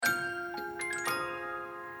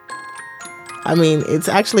I mean, it's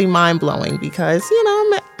actually mind-blowing because,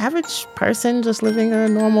 I'm an average person just living a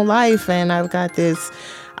normal life, and I've got this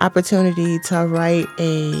opportunity to write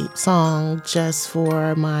a song just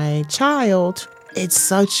for my child. It's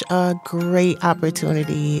such a great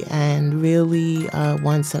opportunity and really a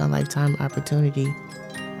once-in-a-lifetime opportunity.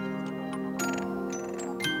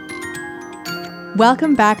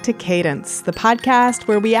 Welcome back to Cadence, the podcast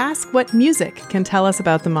where we ask what music can tell us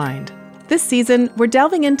about the mind. This season, we're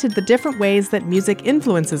delving into the different ways that music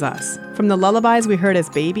influences us, from the lullabies we heard as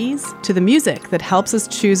babies to the music that helps us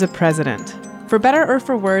choose a president. For better or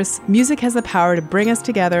for worse, music has the power to bring us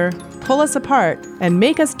together, pull us apart, and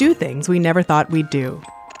make us do things we never thought we'd do.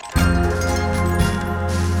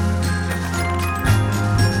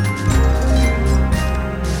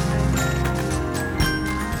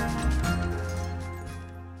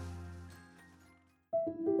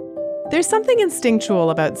 There's something instinctual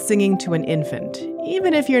about singing to an infant,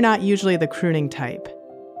 even if you're not usually the crooning type.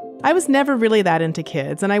 I was never really that into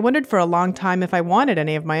kids, and I wondered for a long time if I wanted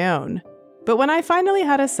any of my own. But when I finally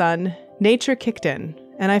had a son, nature kicked in,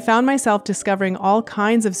 and I found myself discovering all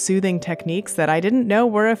kinds of soothing techniques that I didn't know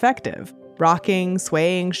were effective. Rocking,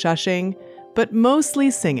 swaying, shushing, but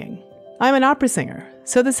mostly singing. I'm an opera singer,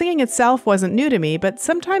 so the singing itself wasn't new to me, but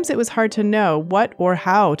sometimes it was hard to know what or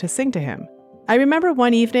how to sing to him. I remember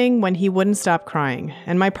one evening when he wouldn't stop crying,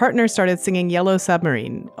 and my partner started singing Yellow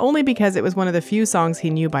Submarine, only because it was one of the few songs he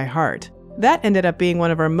knew by heart. That ended up being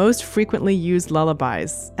one of our most frequently used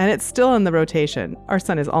lullabies, and it's still in the rotation. Our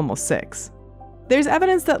son is almost 6. There's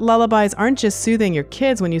evidence that lullabies aren't just soothing your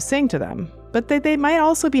kids when you sing to them, but that they might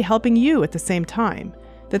also be helping you at the same time,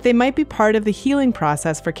 that they might be part of the healing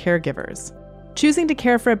process for caregivers. Choosing to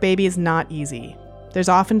care for a baby is not easy. There's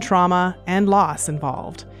often trauma and loss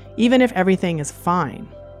involved, even if everything is fine.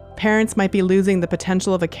 Parents might be losing the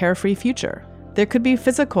potential of a carefree future. There could be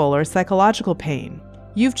physical or psychological pain.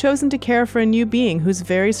 You've chosen to care for a new being whose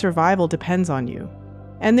very survival depends on you.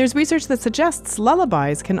 And there's research that suggests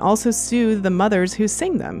lullabies can also soothe the mothers who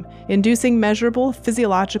sing them, inducing measurable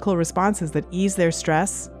physiological responses that ease their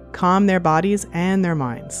stress, calm their bodies and their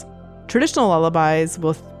minds. Traditional lullabies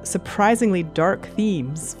with surprisingly dark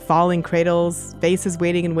themes, falling cradles, faces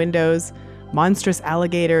waiting in windows, monstrous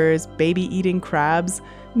alligators, baby-eating crabs,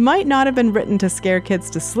 might not have been written to scare kids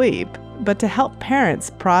to sleep, but to help parents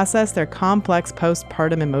process their complex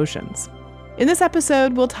postpartum emotions. In this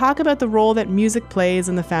episode, we'll talk about the role that music plays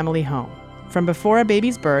in the family home, from before a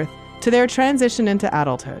baby's birth to their transition into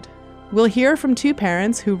adulthood. We'll hear from 2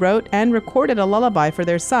 parents who wrote and recorded a lullaby for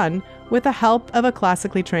their son with the help of a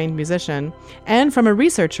classically trained musician, and from a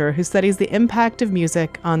researcher who studies the impact of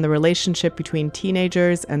music on the relationship between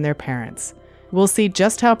teenagers and their parents. We'll see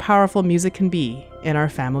just how powerful music can be in our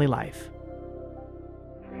family life.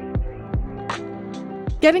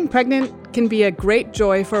 Getting pregnant can be a great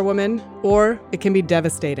joy for a woman, or it can be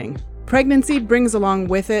devastating. Pregnancy brings along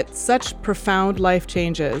with it such profound life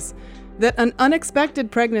changes that an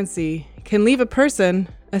unexpected pregnancy can leave a person,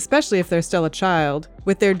 especially if they're still a child,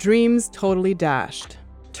 with their dreams totally dashed.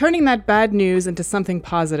 Turning that bad news into something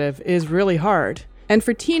positive is really hard. And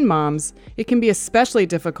for teen moms, it can be especially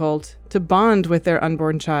difficult to bond with their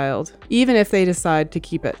unborn child, even if they decide to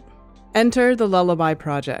keep it. Enter the Lullaby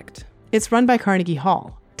Project. It's run by Carnegie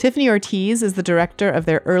Hall. Tiffany Ortiz is the director of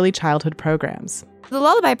their early childhood programs. The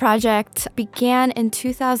Lullaby Project began in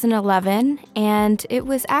 2011, and it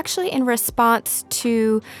was actually in response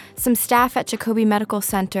to some staff at Jacobi Medical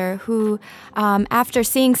Center who, after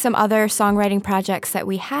seeing some other songwriting projects that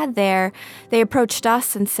we had there, they approached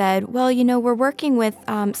us and said, well, we're working with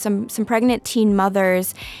some pregnant teen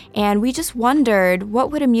mothers, and we just wondered, what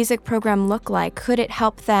would a music program look like? Could it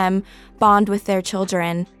help them bond with their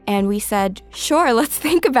children? And we said, sure, let's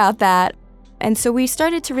think about that. And so we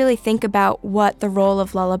started to really think about what the role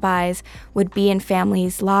of lullabies would be in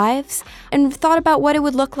families' lives, and thought about what it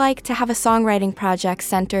would look like to have a songwriting project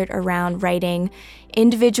centered around writing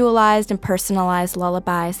individualized and personalized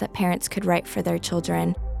lullabies that parents could write for their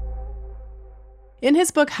children. In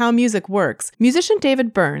his book, How Music Works, musician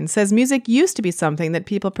David Byrne says music used to be something that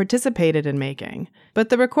people participated in making, but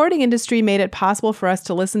the recording industry made it possible for us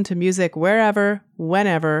to listen to music wherever,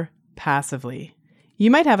 whenever, passively. You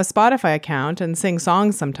might have a Spotify account and sing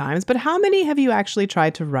songs sometimes, but how many have you actually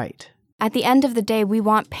tried to write? At the end of the day, we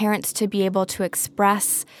want parents to be able to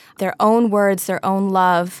express their own words, their own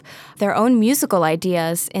love, their own musical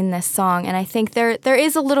ideas in this song. And I think there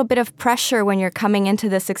is a little bit of pressure when you're coming into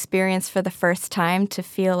this experience for the first time to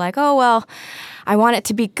feel like, oh, well, I want it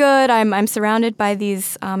to be good. I'm surrounded by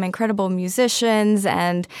these incredible musicians,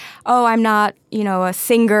 and I'm not, a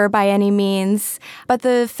singer by any means. But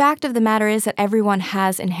the fact of the matter is that everyone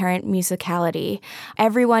has inherent musicality.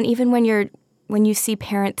 Everyone, even when you see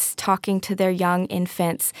parents talking to their young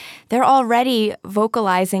infants, they're already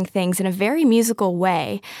vocalizing things in a very musical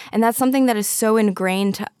way. And that's something that is so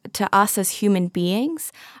ingrained to us as human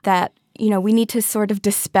beings that, we need to sort of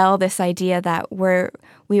dispel this idea that we're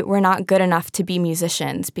not good enough to be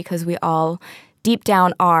musicians, because we all deep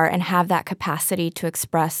down are and have that capacity to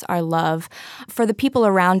express our love for the people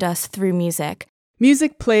around us through music.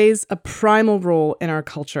 Music plays a primal role in our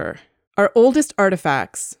culture. Our oldest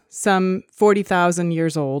artifacts, some 40,000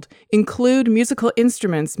 years old, include musical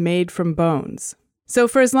instruments made from bones. So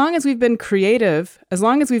for as long as we've been creative, as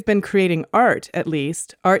long as we've been creating art, at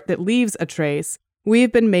least, art that leaves a trace,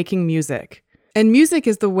 we've been making music. And music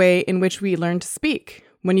is the way in which we learn to speak.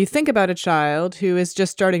 When you think about a child who is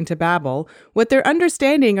just starting to babble, what they're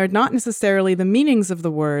understanding are not necessarily the meanings of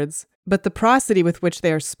the words, but the prosody with which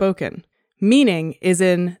they are spoken. Meaning is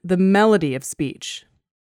in the melody of speech.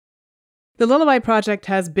 The Lullaby Project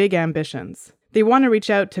has big ambitions. They want to reach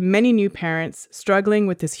out to many new parents struggling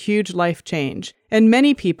with this huge life change, and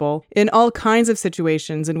many people in all kinds of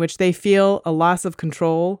situations in which they feel a loss of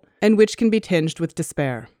control and which can be tinged with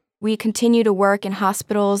despair. We continue to work in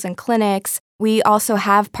hospitals and clinics. We also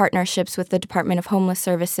have partnerships with the Department of Homeless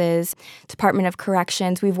Services, Department of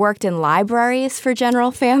Corrections. We've worked in libraries for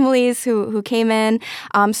general families who came in.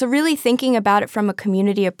 So really thinking about it from a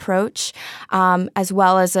community approach, as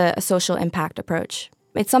well as a social impact approach.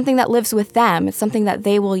 It's something that lives with them. It's something that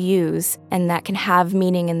they will use and that can have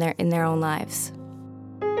meaning in their own lives.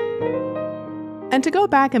 And to go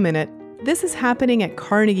back a minute, this is happening at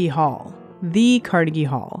Carnegie Hall, the Carnegie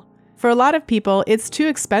Hall. For a lot of people, it's too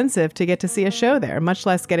expensive to get to see a show there, much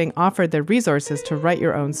less getting offered the resources to write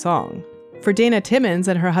your own song. For Dana Timmons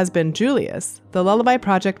and her husband Julius, the Lullaby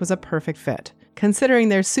Project was a perfect fit, considering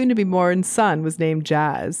their soon-to-be-born son was named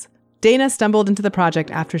Jazz. Dana stumbled into the project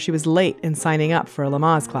after she was late in signing up for a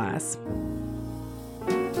Lamaze class.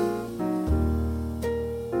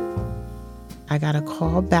 I got a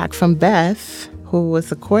call back from Beth, who was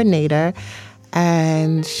the coordinator,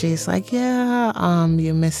 and she's like,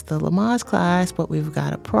 you missed the Lamaze class, but we've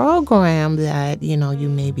got a program that, you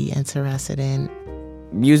may be interested in.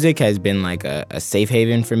 Music has been like a safe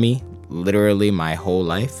haven for me, literally my whole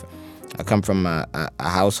life. I come from a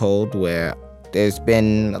household where there's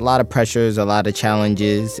been a lot of pressures, a lot of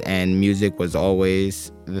challenges, and music was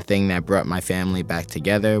always the thing that brought my family back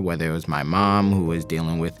together, whether it was my mom who was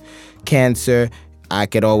dealing with cancer. I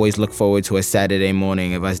could always look forward to a Saturday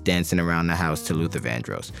morning of us dancing around the house to Luther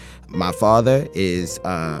Vandross. My father is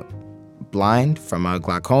blind from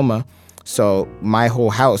glaucoma, so my whole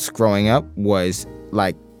house growing up was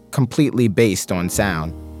like completely based on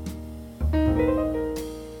sound.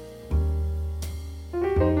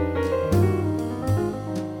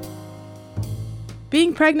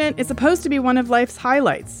 Being pregnant is supposed to be one of life's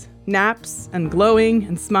highlights, naps and glowing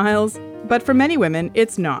and smiles, but for many women,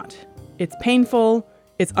 it's not. It's painful,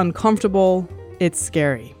 it's uncomfortable, it's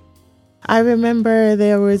scary. I remember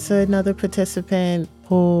there was another participant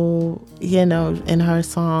who, in her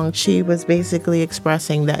song, she was basically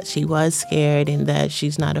expressing that she was scared and that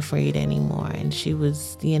she's not afraid anymore. And she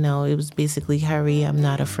was, it was basically, hurry, I'm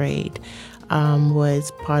not afraid,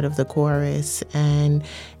 was part of the chorus. And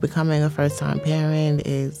becoming a first-time parent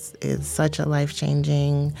is such a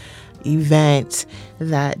life-changing event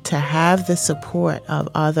that to have the support of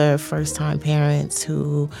other first-time parents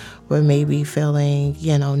who were maybe feeling,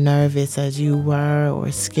 nervous as you were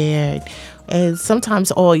or scared is sometimes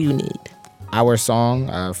all you need. Our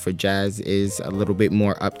song for Jazz is a little bit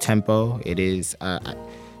more up-tempo. It is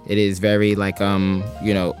very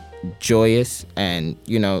joyous, and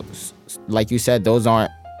like you said, those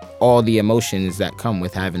aren't all the emotions that come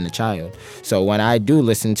with having a child. So when I do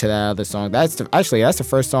listen to that other song, that's the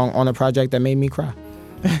first song on the project that made me cry.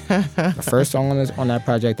 The first song on that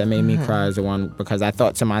project that made me cry is the one because I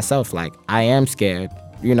thought to myself, like, I am scared.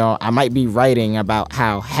 I might be writing about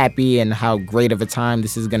how happy and how great of a time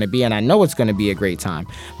this is going to be, and I know it's going to be a great time,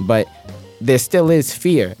 but there still is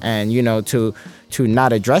fear, and to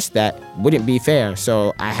not address that wouldn't be fair.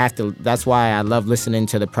 So I have to. That's why I love listening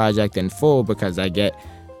to the project in full, because I get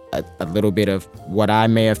a little bit of what I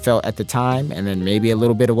may have felt at the time, and then maybe a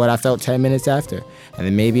little bit of what I felt 10 minutes after, and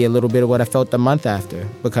then maybe a little bit of what I felt the month after,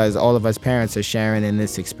 because all of us parents are sharing in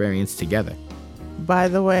this experience together. By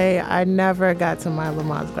the way, I never got to my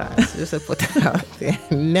Lamaze class. Just to put that out there.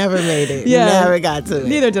 Never made it. Yeah. Never got to it.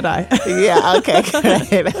 Neither did I. Yeah, okay,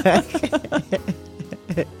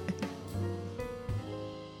 great.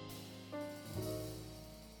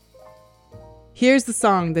 Here's the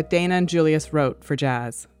song that Dana and Julius wrote for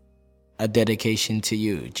Jazz. A dedication to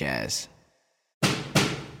you, Jazz.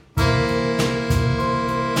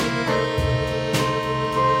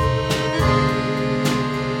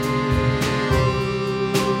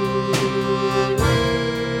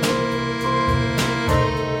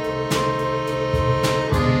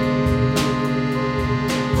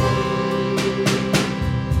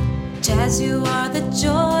 Jazz, you are the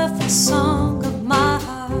joyful song of my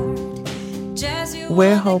heart.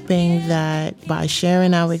 We're hoping that by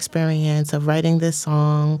sharing our experience of writing this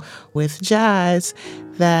song with Jazz,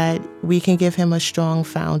 that we can give him a strong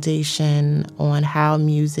foundation on how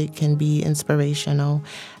music can be inspirational,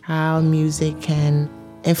 how music can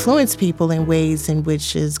influence people in ways in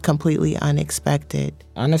which is completely unexpected.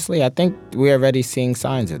 Honestly, I think we're already seeing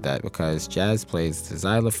signs of that, because Jazz plays the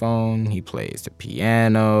xylophone, he plays the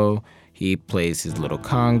piano, he plays his little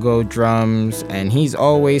Congo drums, and he's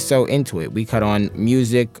always so into it. We cut on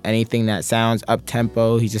music, anything that sounds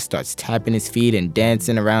up-tempo, he just starts tapping his feet and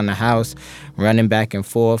dancing around the house, running back and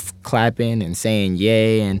forth, clapping and saying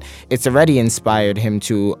yay, and it's already inspired him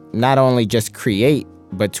to not only just create,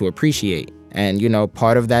 but to appreciate. And, you know,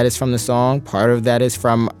 part of that is from the song, part of that is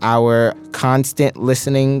from our constant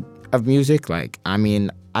listening of music. Like, I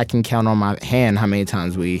mean, I can count on my hand how many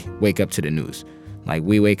times we wake up to the news. Like,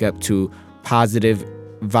 we wake up to positive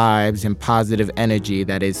vibes and positive energy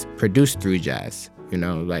that is produced through jazz. You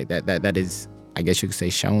know, like that is, I guess you could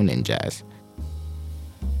say, shown in jazz.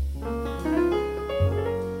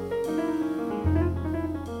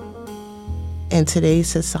 In today's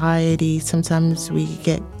society, sometimes we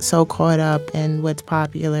get so caught up in what's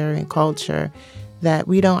popular in culture that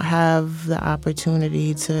we don't have the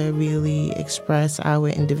opportunity to really express our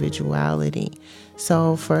individuality.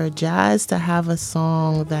 So for Jazz to have a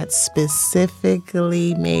song that's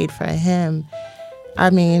specifically made for him,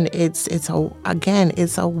 I mean, it's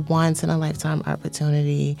a once in a lifetime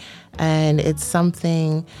opportunity, and it's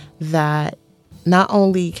something that not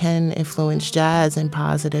only can influence Jazz in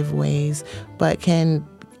positive ways, but can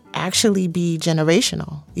actually be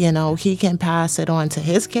generational. You know, he can pass it on to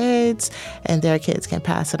his kids, and their kids can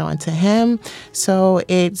pass it on to him. So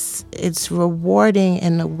it's rewarding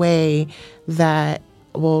in a way that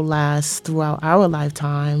will last throughout our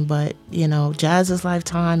lifetime, but, you know, Jazz's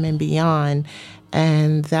lifetime and beyond.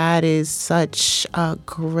 And that is such a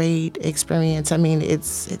great experience. I mean,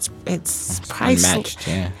 it's priceless. Unmatched,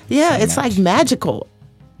 yeah. Yeah, it's like magical.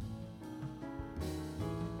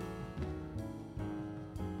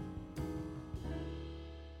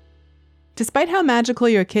 Despite how magical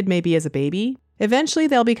your kid may be as a baby, eventually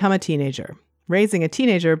they'll become a teenager. Raising a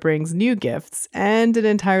teenager brings new gifts and an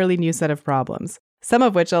entirely new set of problems, some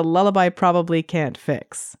of which a lullaby probably can't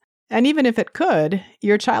fix. And even if it could,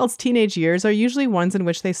 your child's teenage years are usually ones in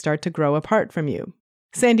which they start to grow apart from you.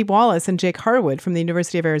 Sandy Wallace and Jake Harwood from the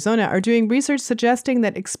University of Arizona are doing research suggesting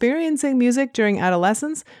that experiencing music during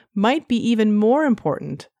adolescence might be even more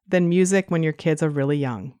important than music when your kids are really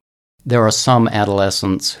young. There are some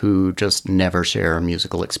adolescents who just never share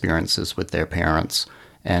musical experiences with their parents,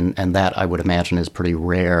 and that I would imagine is pretty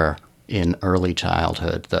rare in early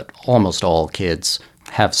childhood, that almost all kids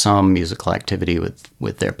have some musical activity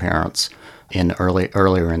with their parents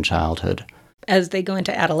earlier in childhood. As they go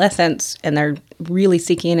into adolescence and they're really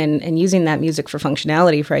seeking and using that music for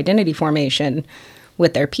functionality, for identity formation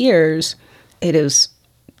with their peers, it is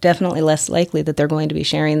definitely less likely that they're going to be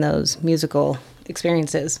sharing those musical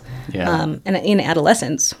experiences. Yeah. And in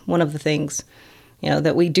adolescence, one of the things,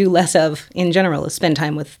 that we do less of in general is spend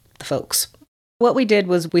time with the folks. What we did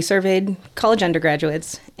was we surveyed college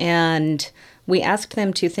undergraduates, and we asked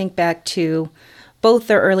them to think back to both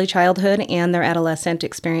their early childhood and their adolescent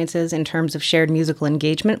experiences in terms of shared musical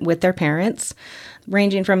engagement with their parents,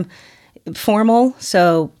 ranging from formal,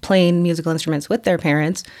 so playing musical instruments with their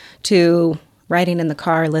parents, to riding in the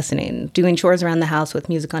car, listening, doing chores around the house with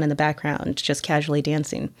music on in the background, just casually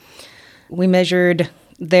dancing. We measured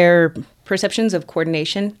their perceptions of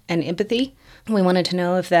coordination and empathy. We wanted to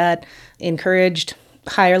know if that encouraged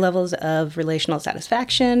higher levels of relational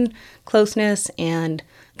satisfaction, closeness, and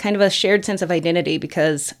kind of a shared sense of identity,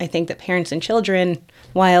 because I think that parents and children,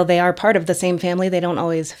 while they are part of the same family, they don't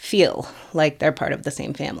always feel like they're part of the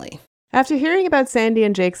same family. After hearing about Sandy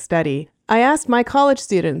and Jake's study, I asked my college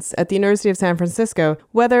students at the University of San Francisco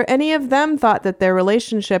whether any of them thought that their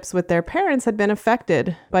relationships with their parents had been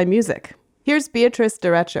affected by music. Here's Beatrice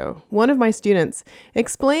Derecho, one of my students,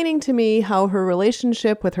 explaining to me how her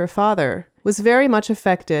relationship with her father was very much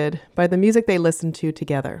affected by the music they listened to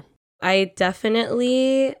together. I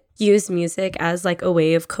definitely use music as like a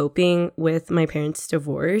way of coping with my parents'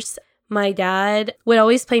 divorce. My dad would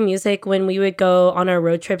always play music when we would go on our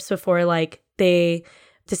road trips before like they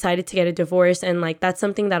decided to get a divorce, and like that's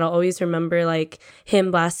something that I'll always remember, like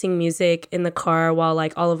him blasting music in the car while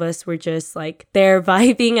like all of us were just like there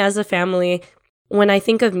vibing as a family. When I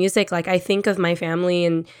think of music, like I think of my family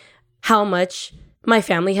and how much my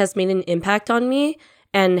family has made an impact on me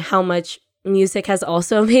and how much music has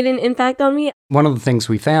also made an impact on me. One of the things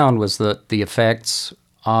we found was that the effects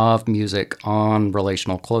of music on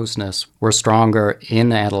relational closeness were stronger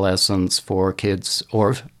in adolescence for kids,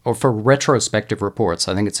 or for retrospective reports.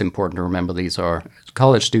 I think it's important to remember these are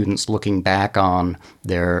college students looking back on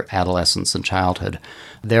their adolescence and childhood.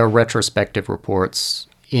 Their retrospective reports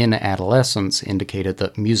in adolescence indicated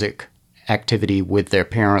that music activity with their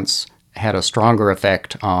parents had a stronger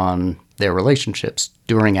effect on their relationships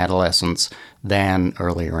during adolescence than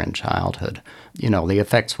earlier in childhood. You know, the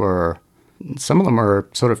effects were, some of them are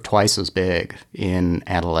sort of twice as big in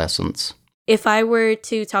adolescence. If I were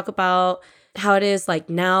to talk about how it is like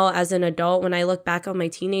now as an adult, when I look back on my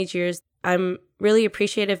teenage years, I'm really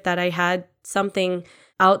appreciative that I had something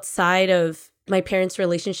outside of my parents'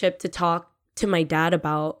 relationship to talk to my dad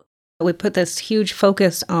about. We put this huge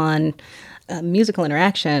focus on musical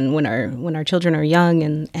interaction when our children are young,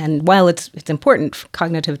 and while it's important for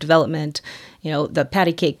cognitive development, you know, the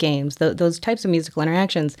patty cake games, those types of musical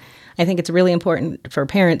interactions, I think it's really important for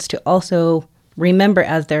parents to also remember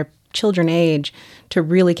as their children age to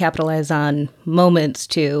really capitalize on moments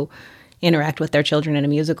to interact with their children in a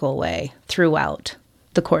musical way throughout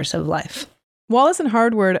the course of life. Wallace and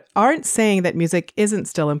Hardward aren't saying that music isn't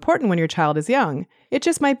still important when your child is young. It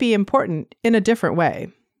just might be important in a different way.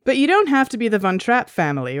 But you don't have to be the Von Trapp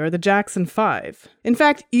family or the Jackson 5. In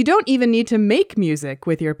fact, you don't even need to make music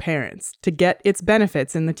with your parents to get its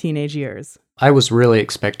benefits in the teenage years. I was really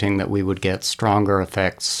expecting that we would get stronger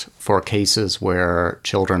effects for cases where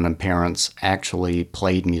children and parents actually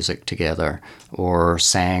played music together or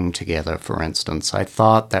sang together, for instance. I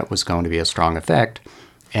thought that was going to be a strong effect,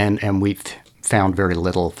 and we've found very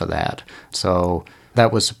little for that. So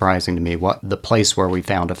that was surprising to me. The place where we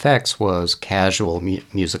found effects was casual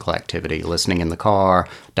musical activity, listening in the car,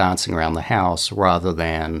 dancing around the house, rather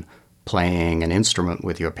than playing an instrument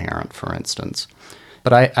with your parent, for instance.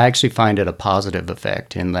 But I actually find it a positive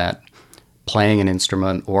effect in that playing an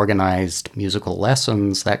instrument, organized musical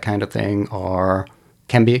lessons, that kind of thing,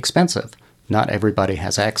 can be expensive. Not everybody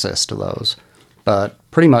has access to those, but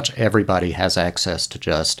pretty much everybody has access to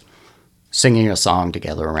just singing a song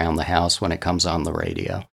together around the house when it comes on the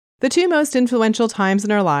radio. The two most influential times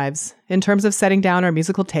in our lives, in terms of setting down our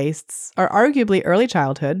musical tastes, are arguably early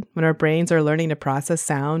childhood, when our brains are learning to process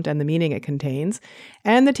sound and the meaning it contains,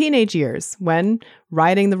 and the teenage years, when,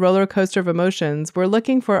 riding the roller coaster of emotions, we're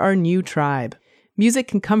looking for our new tribe. Music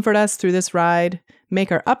can comfort us through this ride, make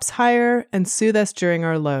our ups higher, and soothe us during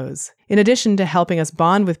our lows, in addition to helping us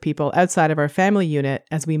bond with people outside of our family unit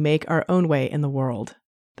as we make our own way in the world.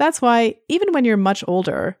 That's why, even when you're much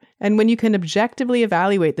older, and when you can objectively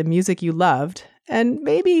evaluate the music you loved, and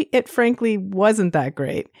maybe it frankly wasn't that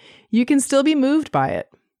great, you can still be moved by it.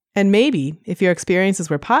 And maybe, if your experiences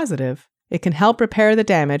were positive, it can help repair the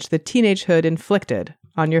damage that teenagehood inflicted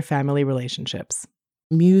on your family relationships.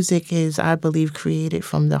 Music is, I believe, created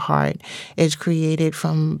from the heart. It's created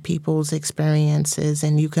from people's experiences,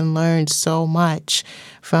 and you can learn so much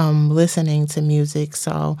from listening to music.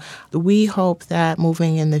 So we hope that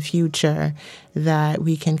moving in the future that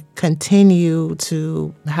we can continue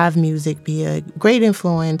to have music be a great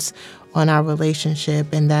influence on our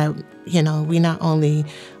relationship, and that, you know, we not only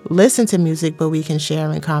listen to music, but we can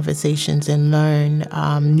share in conversations and learn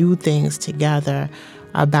new things together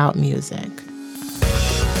about music.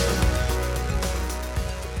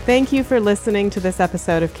 Thank you for listening to this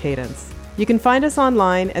episode of Cadence. You can find us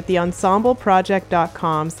online at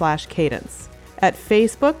theensembleproject.com/cadence, at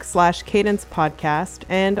Facebook/Cadence Podcast,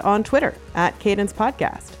 and on Twitter @Cadence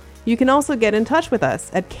Podcast. You can also get in touch with us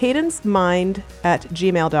at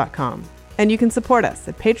cadencemind@gmail.com. And you can support us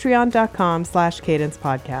at patreon.com/Cadence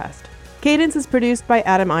Podcast. Cadence is produced by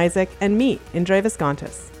Adam Isaac and me, Indre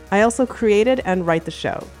Viscontis. I also created and write the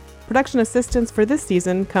show. Production assistance for this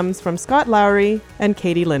season comes from Scott Lowry and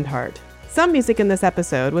Katie Lindhart. Some music in this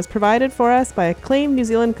episode was provided for us by acclaimed New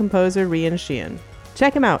Zealand composer Rian Sheehan.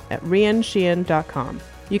 Check him out at riansheehan.com.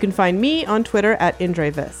 You can find me on Twitter at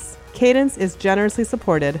Indrevis. Cadence is generously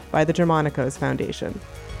supported by the Germanicos Foundation.